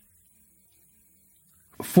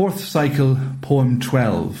Fourth cycle, poem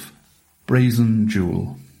 12, Brazen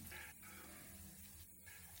Jewell.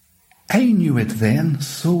 I knew it then,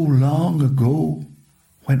 so long ago,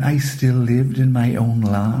 when I still lived in my own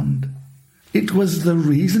land. It was the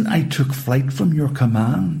reason I took flight from your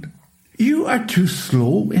command. You are too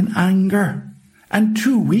slow in anger, and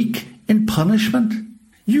too weak in punishment.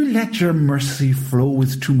 You let your mercy flow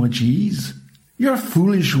with too much ease. Your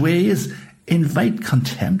foolish ways invite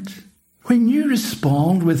contempt. When you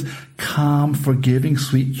respond with calm, forgiving,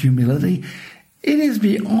 sweet humility, it is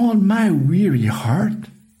beyond my weary heart.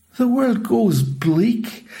 The world goes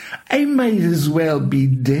bleak. I might as well be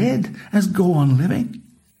dead as go on living.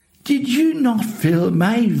 Did you not fill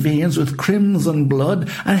my veins with crimson blood,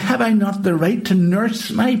 and have I not the right to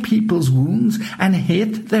nurse my people's wounds and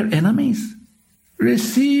hate their enemies?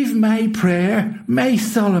 Receive my prayer, my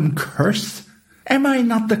solemn curse. Am I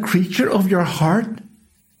not the creature of your heart?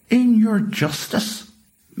 In your justice,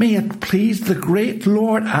 may it please the great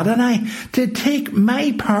Lord Adonai to take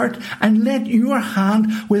my part and let your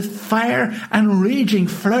hand with fire and raging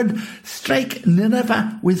flood strike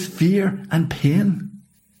Nineveh with fear and pain.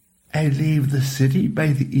 I leave the city by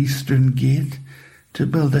the eastern gate to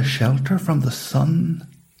build a shelter from the sun.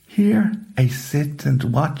 Here I sit and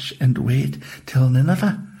watch and wait till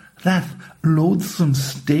Nineveh, that loathsome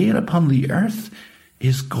stain upon the earth,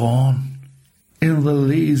 is gone. In the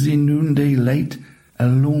lazy noonday light, a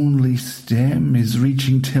lonely stem is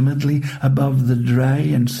reaching timidly above the dry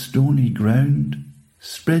and stony ground,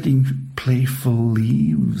 spreading playful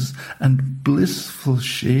leaves and blissful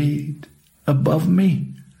shade. Above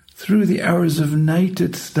me, through the hours of night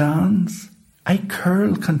it stands. I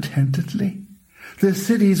curl contentedly. The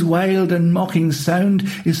city's wild and mocking sound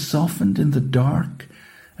is softened in the dark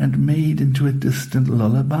and made into a distant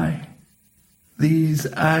lullaby.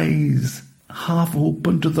 These eyes, half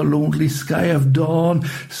open to the lonely sky of dawn,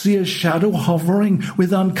 see a shadow hovering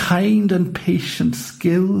with unkind and patient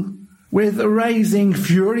skill. With rising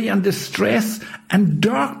fury and distress and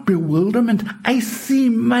dark bewilderment, I see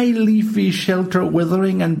my leafy shelter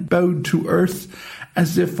withering and bowed to earth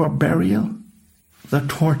as if for burial. The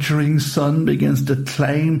torturing sun begins to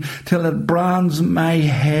climb till it brands my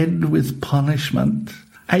head with punishment.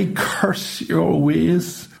 I curse your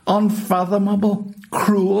ways, unfathomable,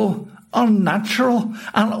 cruel, unnatural,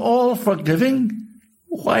 and all-forgiving.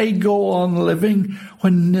 Why go on living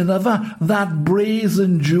when Nineveh, that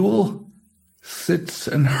brazen jewel, sits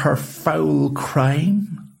in her foul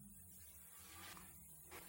crime?